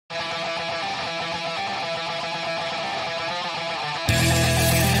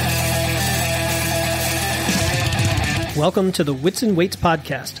Welcome to the Wits and Weights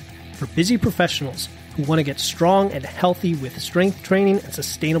podcast for busy professionals who want to get strong and healthy with strength training and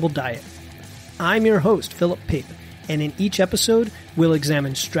sustainable diet. I'm your host, Philip Pape, and in each episode, we'll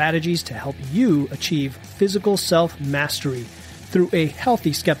examine strategies to help you achieve physical self-mastery through a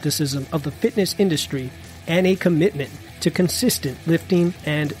healthy skepticism of the fitness industry and a commitment to consistent lifting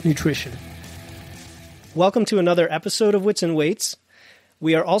and nutrition. Welcome to another episode of Wits and Weights.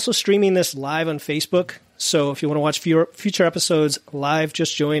 We are also streaming this live on Facebook, so if you want to watch future episodes live,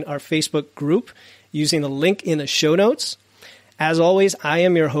 just join our Facebook group using the link in the show notes. As always, I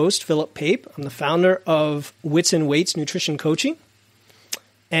am your host, Philip Pape. I'm the founder of Wits and Weights Nutrition Coaching.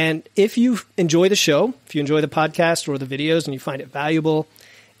 And if you enjoy the show, if you enjoy the podcast or the videos and you find it valuable,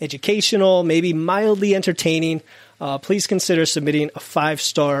 educational, maybe mildly entertaining, please consider submitting a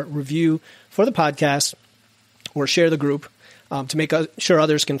 5-star review for the podcast or share the group to make sure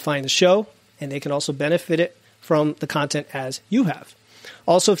others can find the show and they can also benefit it from the content as you have.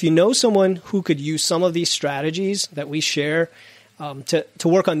 Also, if you know someone who could use some of these strategies that we share to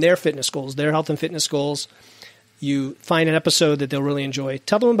work on their fitness goals, their health and fitness goals, you find an episode that they'll really enjoy,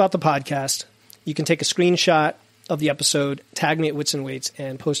 tell them about the podcast. You can take a screenshot of the episode, tag me at Wits and Weights,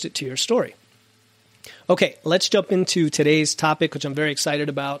 and post it to your story. Okay, let's jump into today's topic, which I'm very excited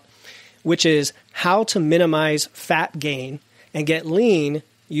about, which is how to minimize fat gain and get lean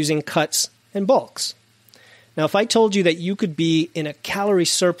using cuts and bulks. Now, if I told you that you could be in a calorie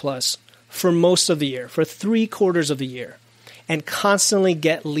surplus for most of the year, for 3/4 of the year, and constantly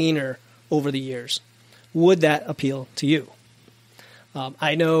get leaner over the years, would that appeal to you?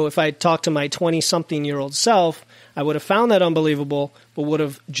 I know if I talked to my 20-something-year-old self, I would have found that unbelievable, but would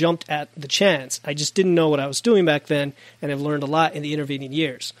have jumped at the chance. I just didn't know what I was doing back then, and I've learned a lot in the intervening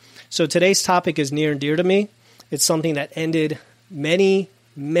years. So today's topic is near and dear to me. It's something that ended many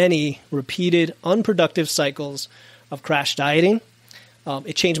repeated unproductive cycles of crash dieting.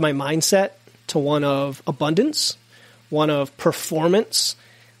 It changed my mindset to one of abundance, one of performance,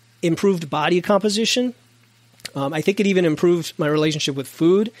 improved body composition. I think it even improved my relationship with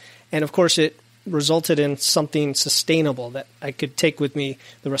food. And of course, it resulted in something sustainable that I could take with me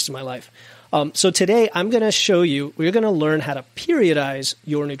the rest of my life. So today, I'm going to show you, we're going to learn how to periodize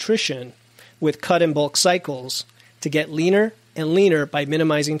your nutrition with cut and bulk cycles to get leaner and leaner by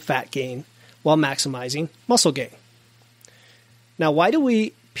minimizing fat gain while maximizing muscle gain. Now, why do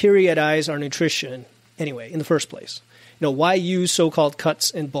we periodize our nutrition anyway in the first place? Why use so-called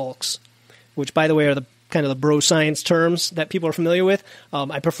cuts and bulks, which, by the way, are the kind of the bro science terms that people are familiar with.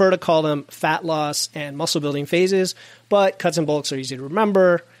 I prefer to call them fat loss and muscle building phases, but cuts and bulks are easy to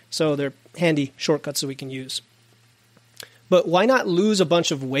remember, so they're handy shortcuts that we can use. But why not lose a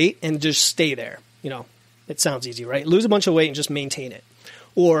bunch of weight and just stay there? It sounds easy, right? Lose a bunch of weight and just maintain it.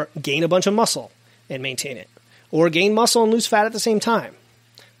 Or gain a bunch of muscle and maintain it. Or gain muscle and lose fat at the same time.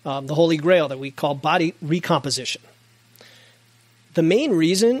 The holy grail that we call body recomposition. The main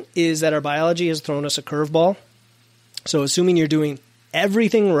reason is that our biology has thrown us a curveball. So assuming you're doing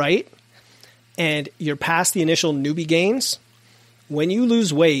everything right and you're past the initial newbie gains, when you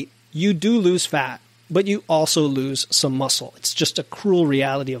lose weight, you do lose fat, but you also lose some muscle. It's just a cruel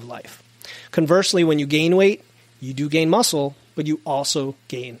reality of life. Conversely, when you gain weight, you do gain muscle, but you also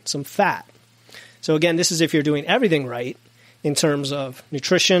gain some fat. So again, this is if you're doing everything right in terms of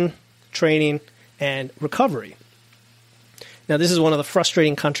nutrition, training, and recovery. Now, this is one of the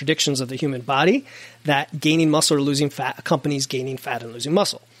frustrating contradictions of the human body, that gaining muscle or losing fat accompanies gaining fat and losing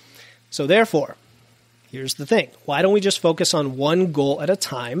muscle. So therefore, here's the thing. Why don't we just focus on one goal at a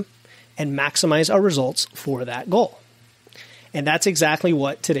time and maximize our results for that goal? And that's exactly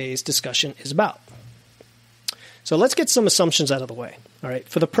what today's discussion is about. So let's get some assumptions out of the way. All right.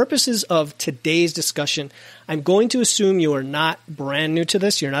 For the purposes of today's discussion, I'm going to assume you are not brand new to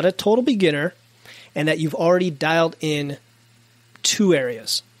this. You're not a total beginner, and that you've already dialed in 2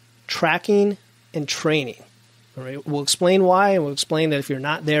 areas, tracking and training. All right. We'll explain why, and we'll explain that if you're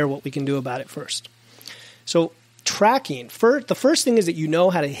not there, what we can do about it first. So tracking, the first thing is that you know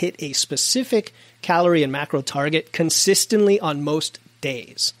how to hit a specific calorie and macro target consistently on most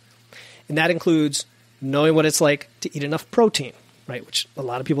days. And that includes knowing what it's like to eat enough protein, right? Which a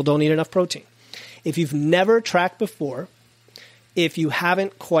lot of people don't eat enough protein. If you've never tracked before, if you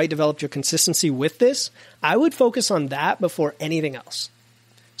haven't quite developed your consistency with this, I would focus on that before anything else.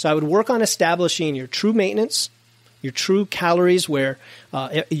 So I would work on establishing your true maintenance, your true calories where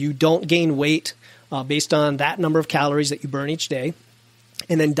you don't gain weight based on that number of calories that you burn each day,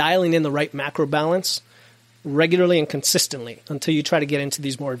 and then dialing in the right macro balance regularly and consistently until you try to get into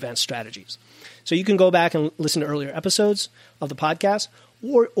these more advanced strategies. So you can go back and listen to earlier episodes of the podcast,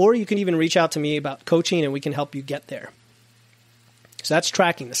 or you can even reach out to me about coaching and we can help you get there. So that's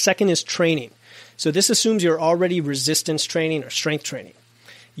tracking. The second is training. So this assumes you're already resistance training or strength training.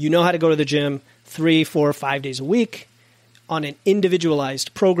 You know how to go to the gym 3, 4, 5 days a week on an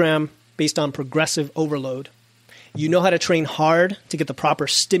individualized program based on progressive overload. You know how to train hard to get the proper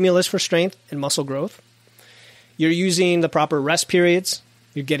stimulus for strength and muscle growth. You're using the proper rest periods.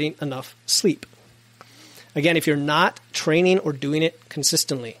 You're getting enough sleep. Again, if you're not training or doing it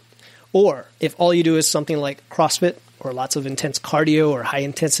consistently, or if all you do is something like CrossFit or lots of intense cardio or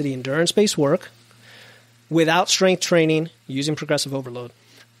high-intensity endurance-based work without strength training, using progressive overload,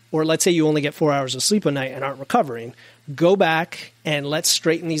 or let's say you only get 4 hours of sleep a night and aren't recovering, go back and let's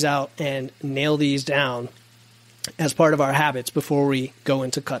straighten these out and nail these down as part of our habits before we go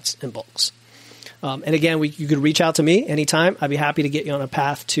into cuts and bulks. And again, you could reach out to me anytime. I'd be happy to get you on a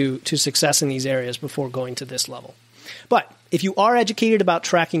path to success in these areas before going to this level. But if you are educated about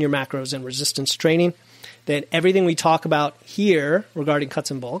tracking your macros and resistance training, then everything we talk about here regarding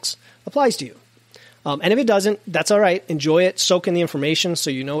cuts and bulks applies to you. And if it doesn't, that's all right. Enjoy it. Soak in the information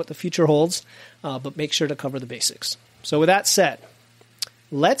so you know what the future holds, but make sure to cover the basics. So with that said,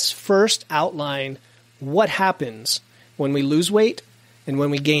 let's first outline what happens when we lose weight and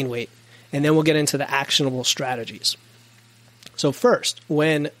when we gain weight, and then we'll get into the actionable strategies. So first,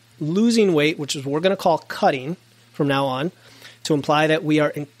 when losing weight, which is what we're going to call cutting from now on, to imply that we are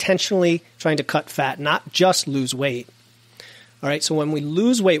intentionally trying to cut fat, not just lose weight. All right, so when we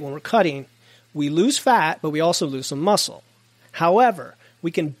lose weight, when we're cutting, we lose fat, but we also lose some muscle. However, we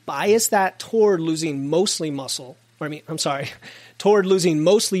can bias that toward losing mostly toward losing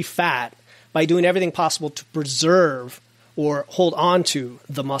mostly fat by doing everything possible to preserve or hold on to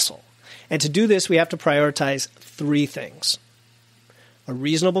the muscle. And to do this, we have to prioritize 3 things: a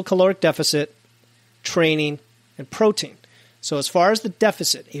reasonable caloric deficit, training, and protein. So as far as the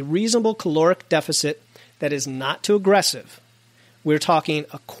deficit, a reasonable caloric deficit that is not too aggressive, we're talking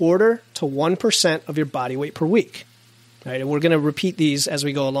 1/4 to 1% of your body weight per week. Right? And we're going to repeat these as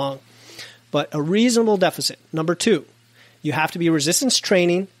we go along. But a reasonable deficit. Number 2, you have to be resistance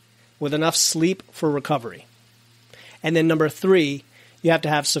training with enough sleep for recovery. And then number 3, you have to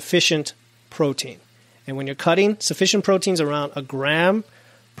have sufficient protein. And when you're cutting, sufficient protein is around 1 gram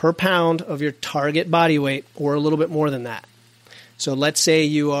per pound of your target body weight, or a little bit more than that. So let's say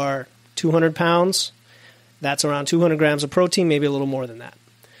you are 200 pounds. That's around 200 grams of protein, maybe a little more than that.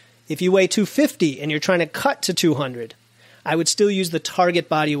 If you weigh 250 and you're trying to cut to 200, I would still use the target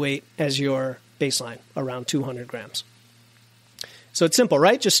body weight as your baseline, around 200 grams. So it's simple,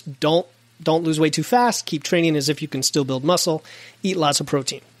 right? Just don't lose weight too fast. Keep training as if you can still build muscle. Eat lots of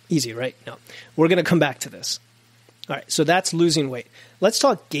protein. Easy, right? No. We're going to come back to this. All right, so that's losing weight. Let's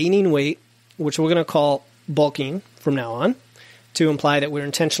talk gaining weight, which we're going to call bulking from now on, to imply that we're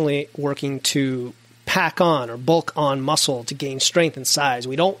intentionally working to pack on or bulk on muscle to gain strength and size.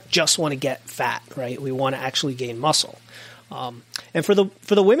 We don't just want to get fat, right? We want to actually gain muscle. And for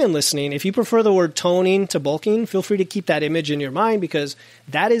the women listening, if you prefer the word toning to bulking, feel free to keep that image in your mind, because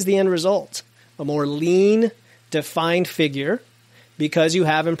that is the end result. A more lean, defined figure, because you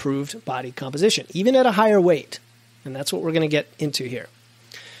have improved body composition, even at a higher weight. And that's what we're going to get into here.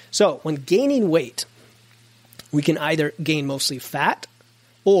 So when gaining weight, we can either gain mostly fat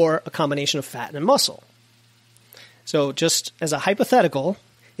or a combination of fat and muscle. So just as a hypothetical,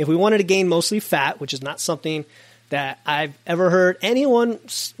 if we wanted to gain mostly fat, which is not something that I've ever heard anyone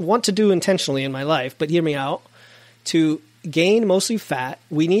want to do intentionally in my life, but hear me out, to gain mostly fat,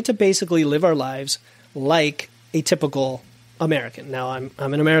 we need to basically live our lives like a typical American. Now, I'm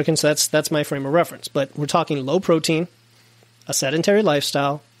an American, so that's my frame of reference, but we're talking low protein, a sedentary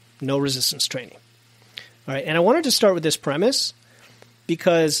lifestyle, no resistance training. All right, and I wanted to start with this premise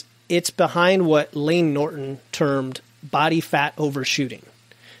because it's behind what Lane Norton termed body fat overshooting.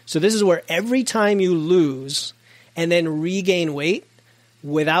 So this is where every time you lose and then regain weight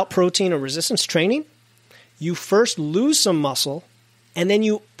without protein or resistance training, you first lose some muscle and then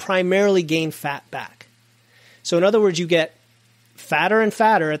you primarily gain fat back. So in other words, you get fatter and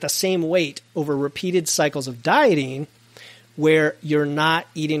fatter at the same weight over repeated cycles of dieting where you're not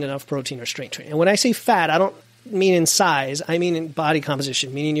eating enough protein or strength training. And when I say fat, I don't mean in size, I mean in body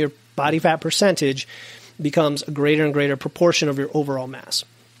composition, meaning your body fat percentage becomes a greater and greater proportion of your overall mass.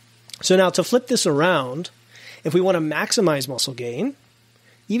 So now to flip this around, if we want to maximize muscle gain,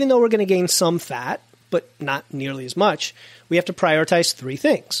 even though we're going to gain some fat, but not nearly as much, we have to prioritize 3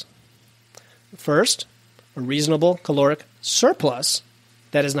 things. First, a reasonable caloric surplus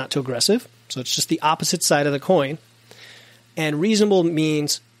that is not too aggressive. So it's just the opposite side of the coin. And reasonable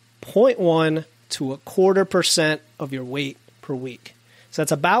means 0.1 to 0.25% of your weight per week. So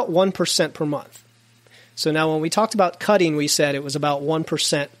that's about 1% per month. So now when we talked about cutting, we said it was about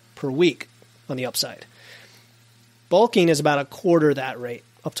 1% per week on the upside. Bulking is about a quarter that rate,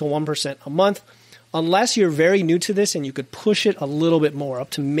 up to 1% a month, unless you're very new to this and you could push it a little bit more, up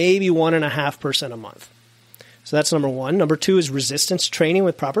to maybe 1.5% a month. So that's number one. Number two is resistance training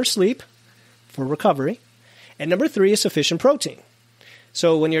with proper sleep for recovery. And number three is sufficient protein.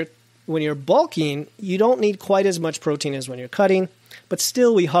 So when you're bulking, you don't need quite as much protein as when you're cutting, but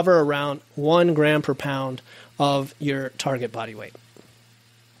still we hover around 1 gram per pound of your target body weight.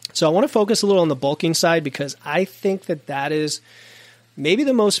 So I want to focus a little on the bulking side because I think that is maybe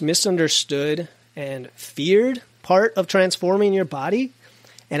the most misunderstood and feared part of transforming your body.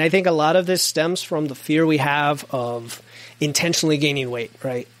 And I think a lot of this stems from the fear we have of intentionally gaining weight,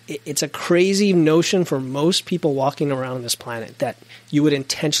 right? It's a crazy notion for most people walking around this planet that you would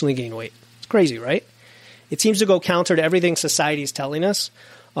intentionally gain weight. It's crazy, right? It seems to go counter to everything society is telling us.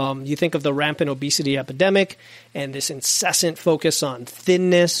 You think of the rampant obesity epidemic and this incessant focus on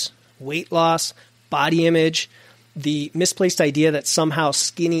thinness, weight loss, body image, the misplaced idea that somehow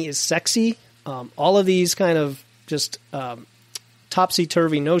skinny is sexy. All of these kind of just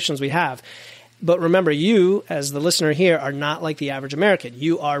topsy-turvy notions we have. But remember, you, as the listener here, are not like the average American.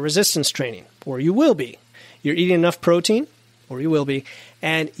 You are resistance training, or you will be. You're eating enough protein, or you will be,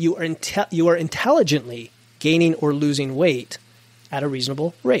 and you are intelligently gaining or losing weight at a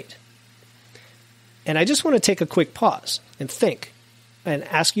reasonable rate. And I just want to take a quick pause and think, and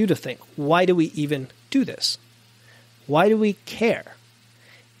ask you to think, why do we even do this? Why do we care?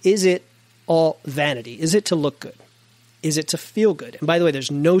 Is it all vanity? Is it to look good? Is it to feel good? And by the way,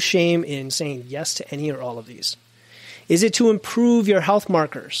 there's no shame in saying yes to any or all of these. Is it to improve your health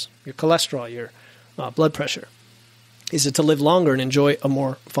markers, your cholesterol, your blood pressure? Is it to live longer and enjoy a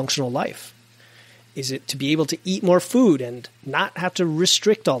more functional life? Is it to be able to eat more food and not have to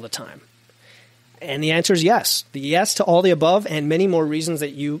restrict all the time? And the answer is yes. The yes to all the above and many more reasons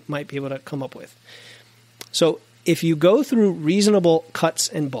that you might be able to come up with. So if you go through reasonable cuts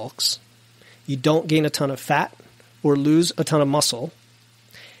and bulks, you don't gain a ton of fat or lose a ton of muscle.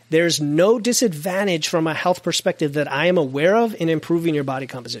 There's no disadvantage from a health perspective that I am aware of in improving your body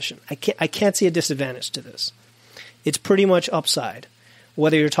composition. I can't see a disadvantage to this. It's pretty much upside,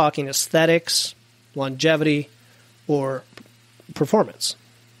 whether you're talking aesthetics, longevity, or performance.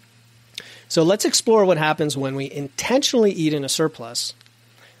 So let's explore what happens when we intentionally eat in a surplus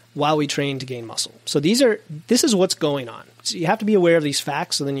while we train to gain muscle. So this is what's going on. So you have to be aware of these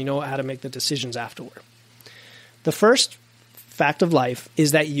facts so then you know how to make the decisions afterward. The first fact of life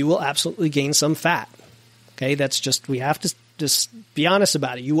is that you will absolutely gain some fat. Okay, we have to just be honest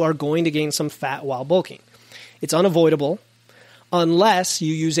about it. You are going to gain some fat while bulking. It's unavoidable unless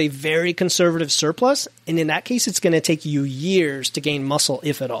you use a very conservative surplus, and in that case, it's going to take you years to gain muscle,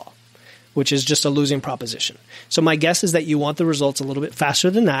 if at all, which is just a losing proposition. So my guess is that you want the results a little bit faster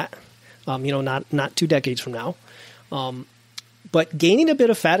than that, not 2 decades from now. But gaining a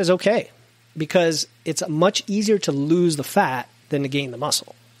bit of fat is okay, because it's much easier to lose the fat than to gain the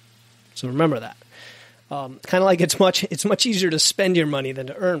muscle. So remember that. Kind of like it's much easier to spend your money than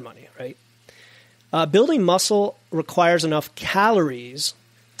to earn money, right? Building muscle requires enough calories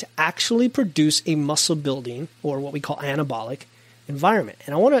to actually produce a muscle building, or what we call anabolic, environment.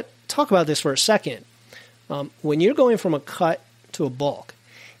 And I want to talk about this for a second. When you're going from a cut to a bulk,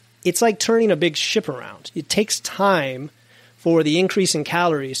 it's like turning a big ship around. It takes time for the increase in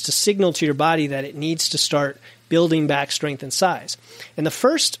calories to signal to your body that it needs to start building back strength and size. And the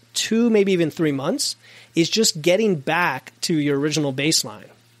first 2, maybe even 3 months is just getting back to your original baseline.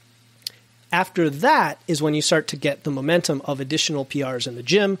 After that is when you start to get the momentum of additional PRs in the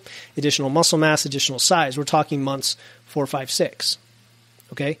gym, additional muscle mass, additional size. We're talking months 4, 5, 6.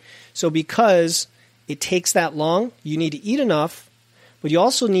 Okay? So because it takes that long, you need to eat enough, but you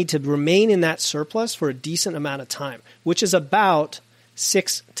also need to remain in that surplus for a decent amount of time, which is about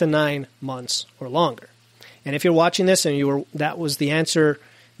 6 to 9 months or longer. And if you're watching this and that was the answer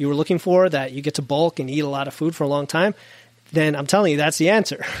you were looking for, that you get to bulk and eat a lot of food for a long time, then I'm telling you, that's the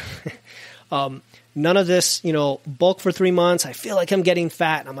answer. None of this, bulk for 3 months, I feel like I'm getting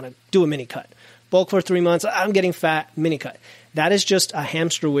fat, I'm going to do a mini cut. Bulk for 3 months, I'm getting fat, mini cut. That is just a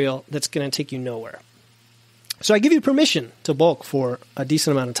hamster wheel that's going to take you nowhere. So I give you permission to bulk for a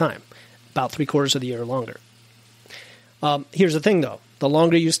decent amount of time, about 3/4 of the year or longer. Here's the thing, though. The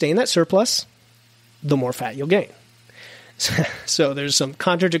longer you stay in that surplus, the more fat you'll gain. So there's some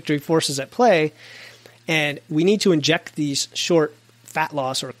contradictory forces at play, and we need to inject these short fat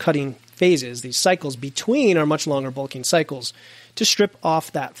loss or cutting phases, these cycles between our much longer bulking cycles, to strip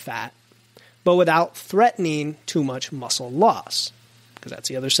off that fat, but without threatening too much muscle loss. because that's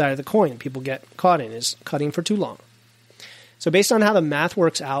the other side of the coin people get caught in, is cutting for too long. So based on how the math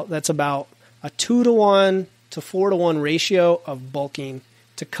works out, that's about a 2-to-1 to 4-to-1 ratio of bulking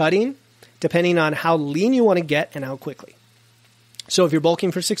to cutting, depending on how lean you want to get and how quickly. So if you're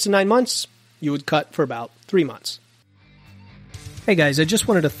bulking for 6 to 9 months, you would cut for about 3 months. Hey guys, I just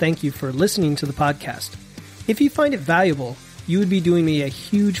wanted to thank you for listening to the podcast. If you find it valuable, you would be doing me a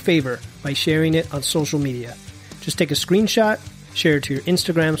huge favor by sharing it on social media. Just take a screenshot, share it to your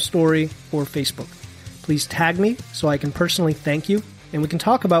Instagram story or Facebook. Please tag me so I can personally thank you, and we can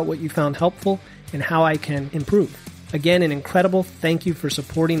talk about what you found helpful and how I can improve. Again, an incredible thank you for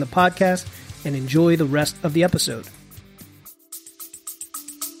supporting the podcast, and enjoy the rest of the episode.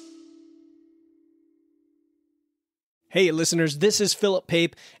 Hey listeners, this is Philip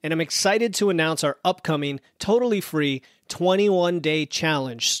Pape, and I'm excited to announce our upcoming totally free 21-day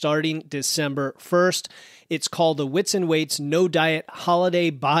challenge starting December 1st. It's called the Wits and Weights No Diet Holiday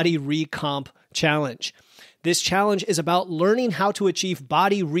Body Recomp Challenge. This challenge is about learning how to achieve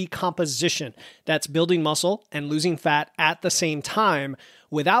body recomposition. That's building muscle and losing fat at the same time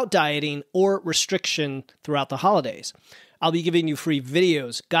without dieting or restriction throughout the holidays. I'll be giving you free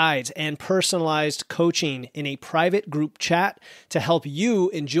videos, guides, and personalized coaching in a private group chat to help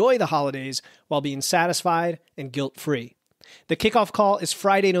you enjoy the holidays while being satisfied and guilt-free. The kickoff call is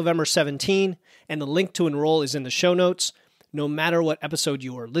Friday, November 17, and the link to enroll is in the show notes. No matter what episode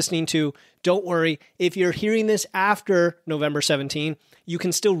you are listening to, don't worry. If you're hearing this after November 17, you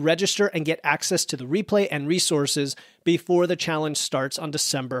can still register and get access to the replay and resources before the challenge starts on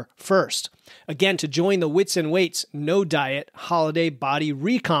December 1st. Again, to join the Wits and Weights No Diet Holiday Body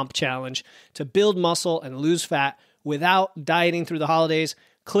Recomp Challenge to build muscle and lose fat without dieting through the holidays,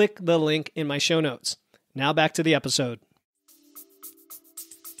 click the link in my show notes. Now back to the episode.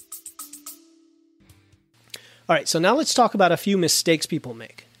 All right, so now let's talk about a few mistakes people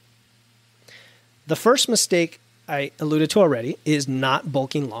make. The first mistake I alluded to already is not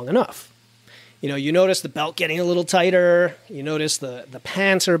bulking long enough. You notice the belt getting a little tighter, you notice the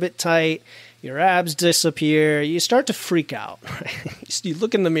pants are a bit tight, your abs disappear, you start to freak out. Right? You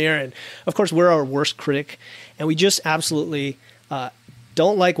look in the mirror, and of course we're our worst critic, and we just absolutely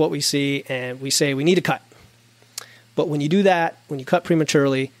don't like what we see, and we say we need to cut. But when you do that, when you cut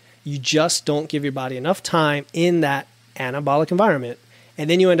prematurely, you just don't give your body enough time in that anabolic environment, and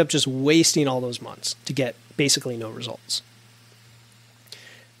then you end up just wasting all those months to get basically no results.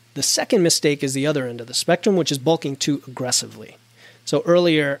 The second mistake is the other end of the spectrum, which is bulking too aggressively. So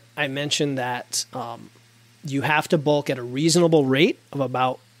earlier I mentioned that you have to bulk at a reasonable rate of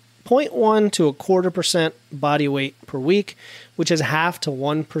about 0.1 to 0.25% body weight per week, which is 0.5 to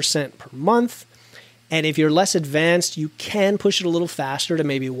 1% per month. And if you're less advanced, you can push it a little faster to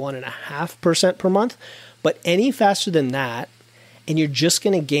maybe 1.5% per month. But any faster than that, and you're just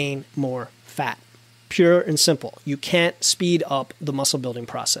going to gain more fat. Pure and simple. You can't speed up the muscle building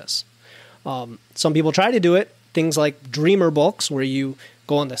process. Some people try to do it. Things like dreamer bulks, where you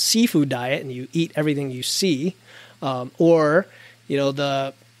go on the seafood diet and you eat everything you see. Or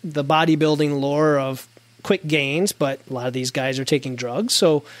the bodybuilding lore of quick gains, but a lot of these guys are taking drugs.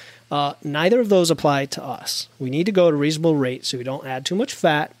 So neither of those apply to us. We need to go at a reasonable rate so we don't add too much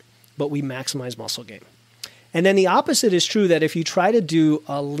fat, but we maximize muscle gain. And then the opposite is true, that if you try to do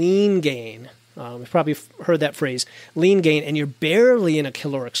a lean gain, you've probably heard that phrase, lean gain, and you're barely in a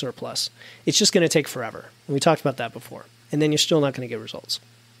caloric surplus, it's just going to take forever. And we talked about that before. And then you're still not going to get results.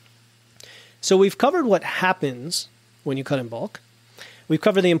 So we've covered what happens when you cut in bulk. We've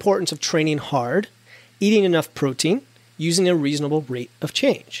covered the importance of training hard, eating enough protein, using a reasonable rate of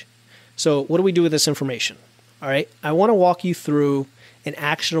change. So what do we do with this information? All right, I want to walk you through an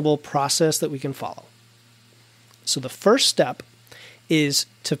actionable process that we can follow. So the first step is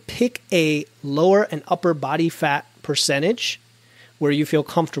to pick a lower and upper body fat percentage where you feel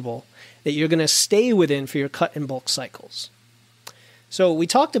comfortable that you're going to stay within for your cut and bulk cycles. So we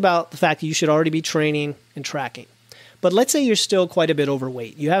talked about the fact that you should already be training and tracking. But let's say you're still quite a bit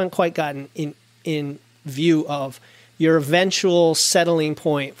overweight. You haven't quite gotten in view of your eventual settling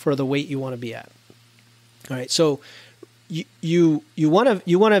point for the weight you want to be at. All right, so you want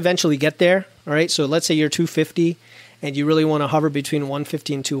to eventually get there. All right, so let's say you're 250 and you really want to hover between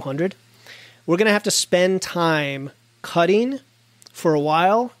 150 and 200. We're going to have to spend time cutting for a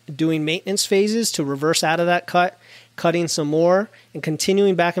while, doing maintenance phases to reverse out of that cut, cutting some more, and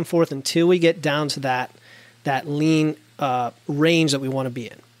continuing back and forth until we get down to that lean range that we want to be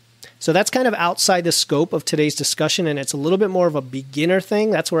in. So that's kind of outside the scope of today's discussion, and it's a little bit more of a beginner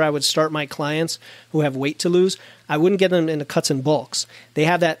thing. That's where I would start my clients who have weight to lose. I wouldn't get them into cuts and bulks. They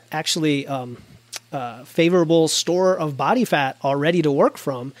have that actually favorable store of body fat already to work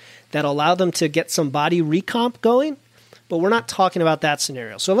from that allow them to get some body recomp going. But we're not talking about that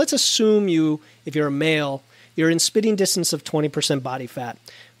scenario. So let's assume if you're a male, you're in spitting distance of 20% body fat,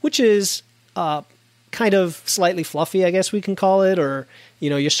 which is kind of slightly fluffy, I guess we can call it, or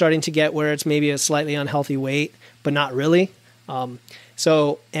you're starting to get where it's maybe a slightly unhealthy weight, but not really. And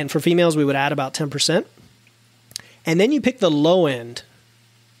for females, we would add about 10%. And then you pick the low end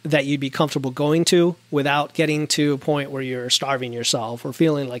that you'd be comfortable going to without getting to a point where you're starving yourself or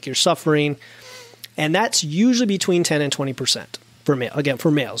feeling like you're suffering. And that's usually between 10 and 20% for male. Again,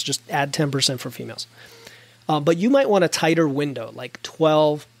 for males, just add 10% for females. But you might want a tighter window, like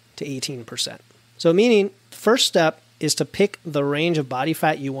 12 to 18%. So meaning, first step is to pick the range of body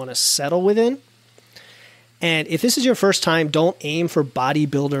fat you want to settle within. And if this is your first time, don't aim for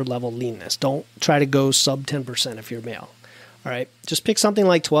bodybuilder level leanness. Don't try to go sub 10% if you're male. All right, just pick something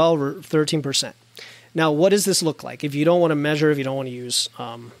like 12 or 13%. Now, what does this look like? If you don't want to measure, if you don't want to use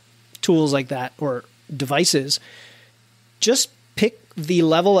tools like that or devices, just pick the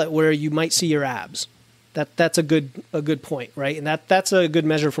level at where you might see your abs. That's a good point, right? And that's a good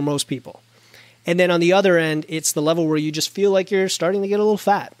measure for most people. And then on the other end, it's the level where you just feel like you're starting to get a little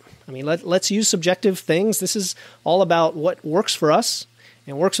fat. I mean, let's use subjective things. This is all about what works for us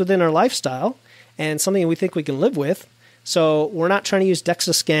and works within our lifestyle and something we think we can live with. So we're not trying to use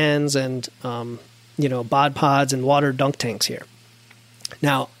DEXA scans and, bod pods and water dunk tanks here.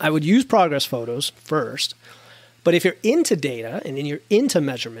 Now, I would use progress photos first, but if you're into data and then you're into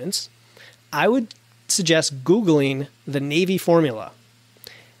measurements, I would suggest Googling the Navy formula,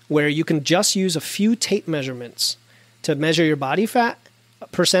 where you can just use a few tape measurements to measure your body fat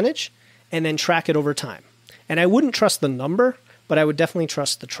percentage and then track it over time. And I wouldn't trust the number, but I would definitely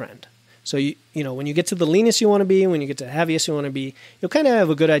trust the trend. So, when you get to the leanest you want to be, when you get to the heaviest you want to be, you'll kind of have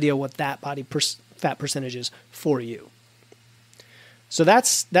a good idea what that body fat percentage is for you. So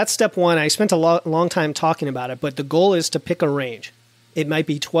that's step one. I spent a long time talking about it, but the goal is to pick a range. It might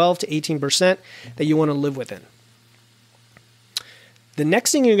be 12 to 18% that you want to live within. The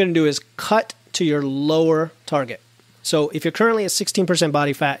next thing you're going to do is cut to your lower target. So if you're currently at 16%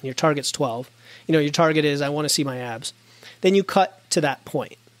 body fat and your target's 12, your target is I want to see my abs, then you cut to that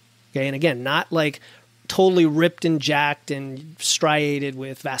point. Okay, and again, not like totally ripped and jacked and striated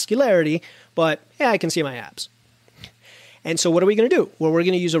with vascularity, but I can see my abs. And so what are we going to do? Well, we're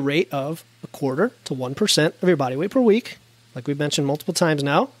going to use a rate of 1/4 to 1% of your body weight per week, like we've mentioned multiple times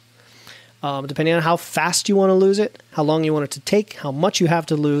now, depending on how fast you want to lose it, how long you want it to take, how much you have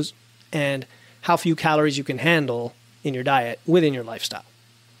to lose, and how few calories you can handle in your diet within your lifestyle.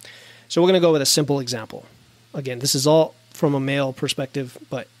 So we're going to go with a simple example. Again, this is all from a male perspective,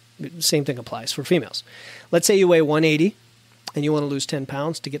 but same thing applies for females. Let's say you weigh 180 and you want to lose 10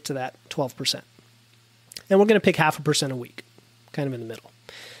 pounds to get to that 12%. And we're going to pick 0.5% a week, kind of in the middle.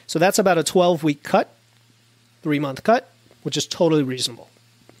 So that's about a 12-week cut, 3-month cut, which is totally reasonable.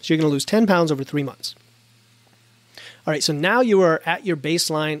 So you're going to lose 10 pounds over 3 months. All right, so now you are at your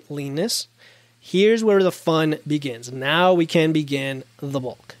baseline leanness. Here's where the fun begins. Now we can begin the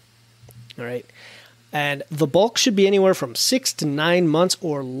bulk. All right. And the bulk should be anywhere from 6 to 9 months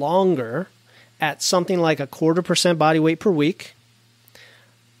or longer at something like 0.25% body weight per week.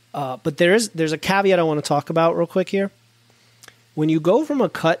 But there's a caveat I want to talk about real quick here. When you go from a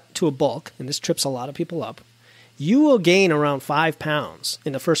cut to a bulk, and this trips a lot of people up, you will gain around 5 pounds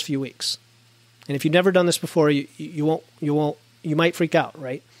in the first few weeks. And if you've never done this before, you might freak out,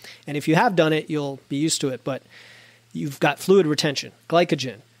 right? And if you have done it, you'll be used to it. But you've got fluid retention,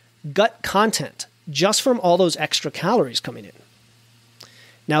 glycogen, gut content, just from all those extra calories coming in.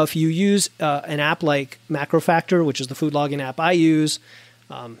 Now, if you use an app like MacroFactor, which is the food logging app I use,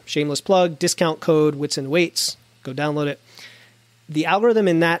 shameless plug, discount code Wits and Weights, go download it. The algorithm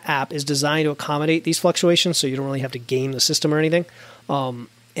in that app is designed to accommodate these fluctuations, so you don't really have to game the system or anything.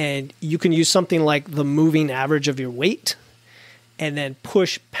 And you can use something like the moving average of your weight and then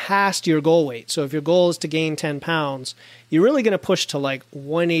push past your goal weight. So if your goal is to gain 10 pounds, you're really going to push to like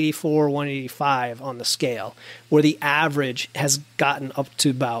 184, 185 on the scale, where the average has gotten up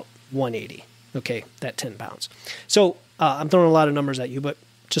to about 180, okay, that 10 pounds. So I'm throwing a lot of numbers at you, but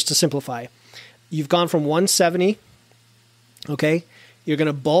just to simplify, you've gone from 170, okay, you're going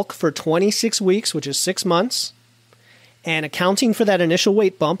to bulk for 26 weeks, which is 6 months, and accounting for that initial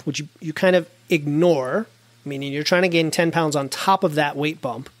weight bump, which you kind of ignore, meaning you're trying to gain 10 pounds on top of that weight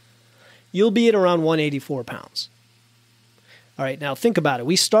bump, you'll be at around 184 pounds. All right, now think about it.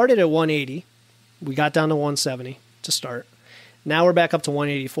 We started at 180. We got down to 170 to start. Now we're back up to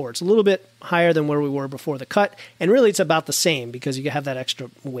 184. It's a little bit higher than where we were before the cut, and really it's about the same because you have that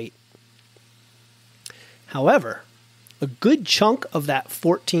extra weight. However, a good chunk of that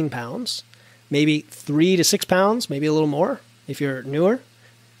 14 pounds, maybe 3 to 6 pounds, maybe a little more if you're newer,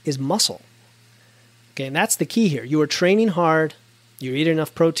 is muscle. Okay, and that's the key here. You are training hard, you eat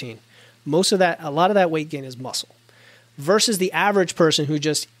enough protein. A lot of that weight gain is muscle. Versus the average person who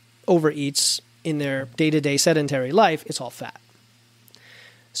just overeats in their day-to-day sedentary life, it's all fat.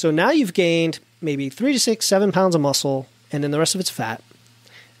 So now you've gained maybe 3 to 6, 7 pounds of muscle, and then the rest of it's fat.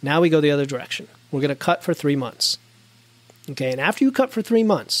 Now we go the other direction. We're going to cut for 3 months. Okay, and after you cut for 3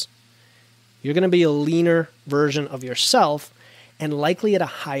 months, you're going to be a leaner version of yourself and likely at a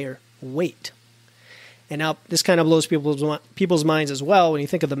higher weight. And now this kind of blows people's minds as well when you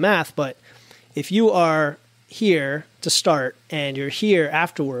think of the math, but if you are here to start and you're here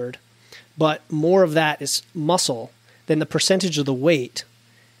afterward, but more of that is muscle, then the percentage of the weight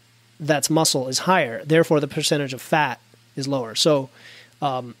that's muscle is higher. Therefore, the percentage of fat is lower. So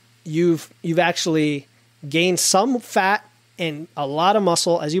you've actually gained some fat and a lot of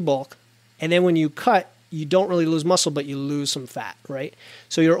muscle as you bulk. And then when you cut, you don't really lose muscle, but you lose some fat, right?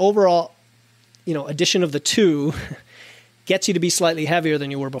 So your overall addition of the two gets you to be slightly heavier than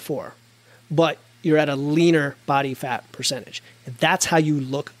you were before, but you're at a leaner body fat percentage. And that's how you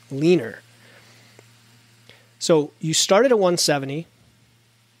look leaner. So you started at 170.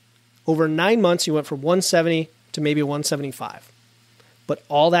 Over 9 months, you went from 170 to maybe 175. But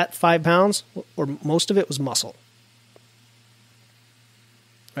all that 5 pounds, or most of it, was muscle.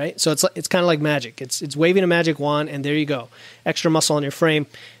 Right? So it's kind of like magic. It's waving a magic wand, and there you go. Extra muscle on your frame.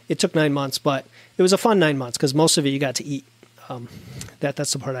 It took 9 months, but it was a fun 9 months because most of it you got to eat.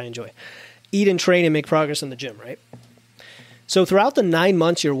 That's the part I enjoy. Eat and train and make progress in the gym, right? So throughout the 9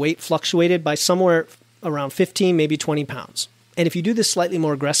 months, your weight fluctuated by somewhere around 15, maybe 20 pounds. And if you do this slightly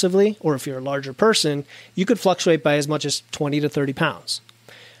more aggressively, or if you're a larger person, you could fluctuate by as much as 20 to 30 pounds.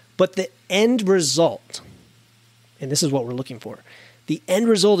 But the end result, and this is what we're looking for, the end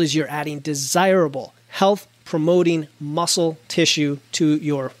result is you're adding desirable, health-promoting muscle tissue to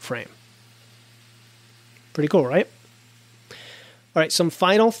your frame. Pretty cool, right? All right, some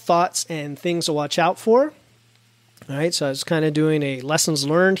final thoughts and things to watch out for. All right, so I was kind of doing a lessons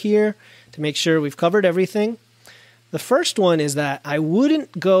learned here to make sure we've covered everything. The first one is that I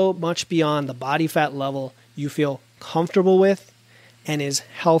wouldn't go much beyond the body fat level you feel comfortable with and is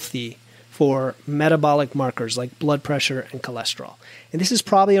healthy for metabolic markers like blood pressure and cholesterol. And this is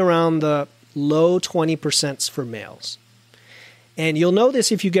probably around the low 20% for males. And you'll know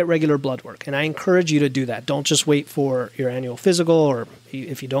this if you get regular blood work. And I encourage you to do that. Don't just wait for your annual physical, or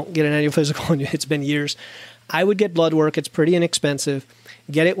if you don't get an annual physical and it's been years, I would get blood work. It's pretty inexpensive.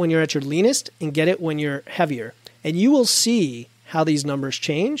 Get it when you're at your leanest and get it when you're heavier. And you will see how these numbers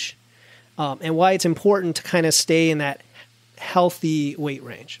change and why it's important to kind of stay in that healthy weight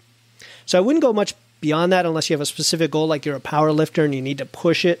range. So I wouldn't go much beyond that unless you have a specific goal, like you're a power lifter and you need to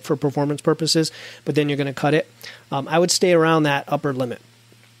push it for performance purposes, but then you're going to cut it. I would stay around that upper limit,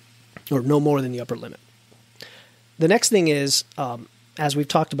 or no more than the upper limit. The next thing is, as we've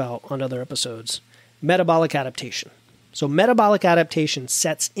talked about on other episodes, metabolic adaptation. So metabolic adaptation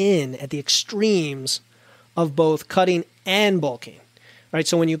sets in at the extremes of both cutting and bulking. Right?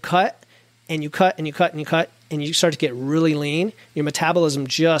 So when you cut and you cut and you cut and you cut and you start to get really lean, your metabolism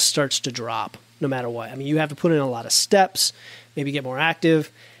just starts to drop no matter what. I mean, you have to put in a lot of steps, maybe get more active,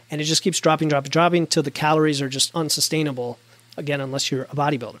 and it just keeps dropping until the calories are just unsustainable, again, unless you're a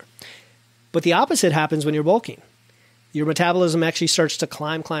bodybuilder. But the opposite happens when you're bulking. Your metabolism actually starts to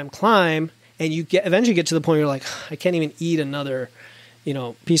climb, and you eventually get to the point where you're like, I can't even eat another,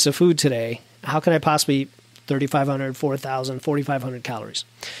 piece of food today. How can I possibly eat 3,500, 4,000, 4,500 calories?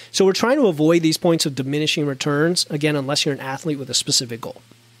 So we're trying to avoid these points of diminishing returns, again, unless you're an athlete with a specific goal.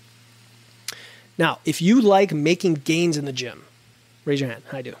 Now, if you like making gains in the gym, raise your hand.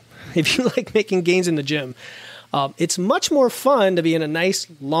 I do. If you like making gains in the gym, it's much more fun to be in a nice,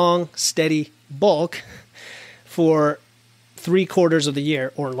 long, steady bulk for 3/4 of the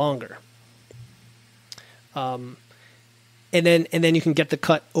year or longer. And then you can get the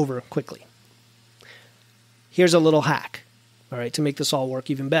cut over quickly. Here's a little hack, all right, to make this all work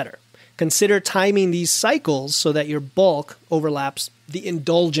even better. Consider timing these cycles so that your bulk overlaps the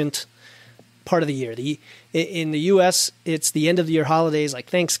indulgent part of the year. In the U.S., it's the end of the year holidays like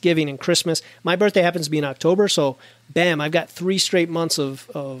Thanksgiving and Christmas. My birthday happens to be in October, so bam, I've got 3 straight months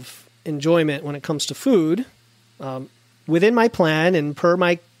of enjoyment when it comes to food within my plan and per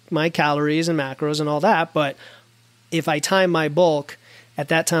my calories and macros and all that. But if I time my bulk at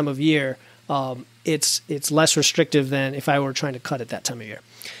that time of year, it's less restrictive than if I were trying to cut at that time of year.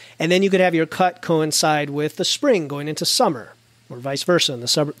 And then you could have your cut coincide with the spring going into summer, or vice versa in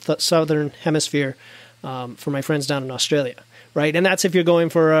the southern hemisphere. for my friends down in Australia, right? And that's if you're going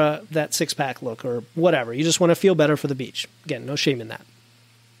for that six-pack look or whatever. You just want to feel better for the beach. Again, no shame in that.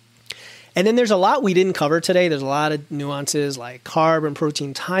 And then there's a lot we didn't cover today. There's a lot of nuances like carb and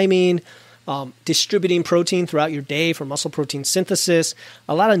protein timing, distributing protein throughout your day for muscle protein synthesis,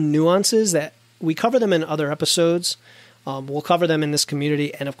 a lot of nuances that we cover them in other episodes. We'll cover them in this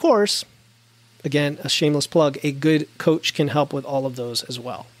community. And of course, again, a shameless plug, a good coach can help with all of those as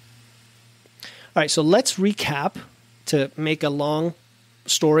well. All right, so let's recap to make a long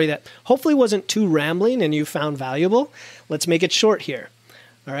story that hopefully wasn't too rambling and you found valuable. Let's make it short here.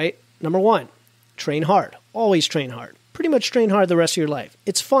 All right, number one, train hard. Always train hard. Pretty much train hard the rest of your life.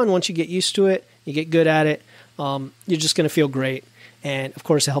 It's fun once you get used to it, you get good at it. You're just going to feel great. And of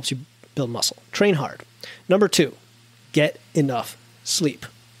course, it helps you build muscle. Train hard. Number two, get enough sleep.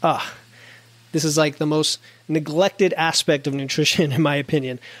 This is like the most neglected aspect of nutrition, in my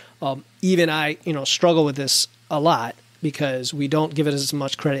opinion. Even I, struggle with this a lot because we don't give it as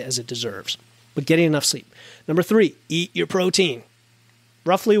much credit as it deserves. But getting enough sleep. Number three, eat your protein.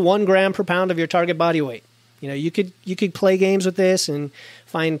 Roughly 1 gram per pound of your target body weight. You could play games with this and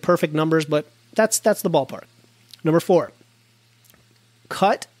find perfect numbers, but that's the ballpark. Number four,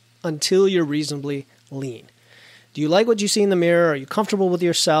 cut until you're reasonably lean. Do you like what you see in the mirror? Are you comfortable with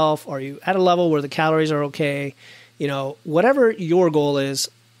yourself? Are you at a level where the calories are okay? Whatever your goal is,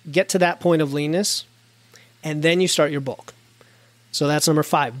 get to that point of leanness, and then you start your bulk. So that's number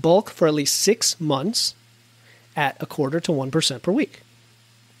five, bulk for at least 6 months at 0.25% to 1% per week.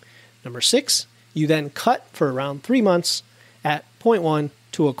 Number six, you then cut for around 3 months at 0.1%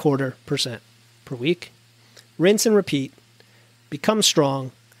 to 0.25% per week. Rinse and repeat. Become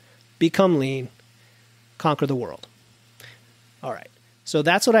strong. Become lean. Conquer the world. All right. So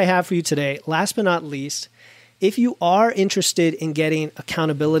that's what I have for you today. Last but not least, if you are interested in getting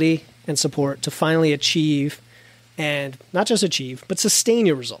accountability and support to finally achieve, and not just achieve, but sustain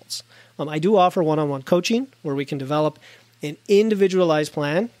your results, I do offer one-on-one coaching where we can develop an individualized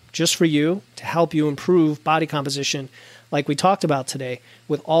plan just for you to help you improve body composition like we talked about today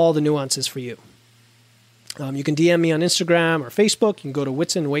with all the nuances for you. You can DM me on Instagram or Facebook. You can go to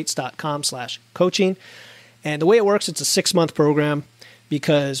witsandweights.com/coaching. And the way it works, it's a 6-month program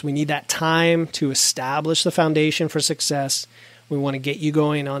because we need that time to establish the foundation for success. We want to get you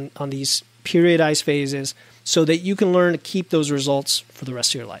going on these periodize phases so that you can learn to keep those results for the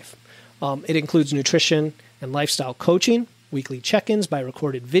rest of your life. It includes nutrition and lifestyle coaching, weekly check-ins by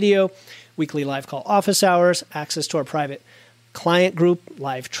recorded video, weekly live call office hours, access to our private client group,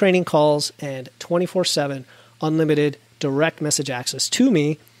 live training calls, and 24/7 unlimited direct message access to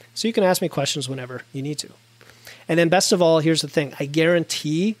me so you can ask me questions whenever you need to. And then best of all, here's the thing. I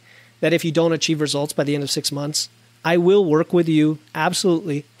guarantee that if you don't achieve results by the end of 6 months, I will work with you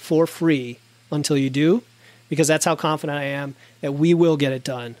absolutely for free until you do, because that's how confident I am that we will get it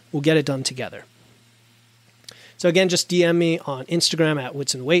done. We'll get it done together. So again, just DM me on Instagram at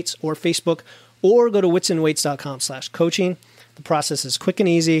witsandweights or Facebook, or go to witsandweights.com/coaching. The process is quick and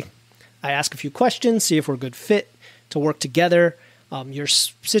easy. I ask a few questions, see if we're a good fit to work together. Your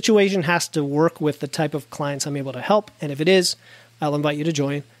situation has to work with the type of clients I'm able to help. And if it is, I'll invite you to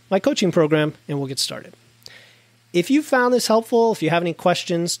join my coaching program and we'll get started. If you found this helpful, if you have any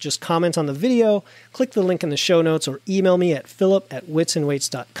questions, just comment on the video, click the link in the show notes, or email me at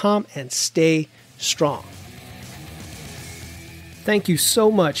philip@witsandweights.com, and stay strong. Thank you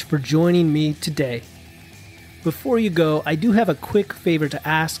so much for joining me today. Before you go, I do have a quick favor to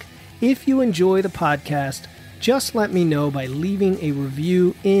ask. If you enjoy the podcast, just let me know by leaving a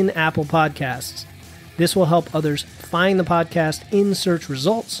review in Apple Podcasts. This will help others find the podcast in search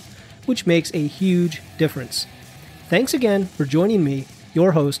results, which makes a huge difference. Thanks again for joining me,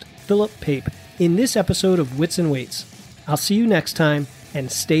 your host, Philip Pape, in this episode of Wits and Weights. I'll see you next time,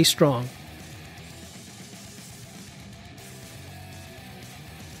 and stay strong.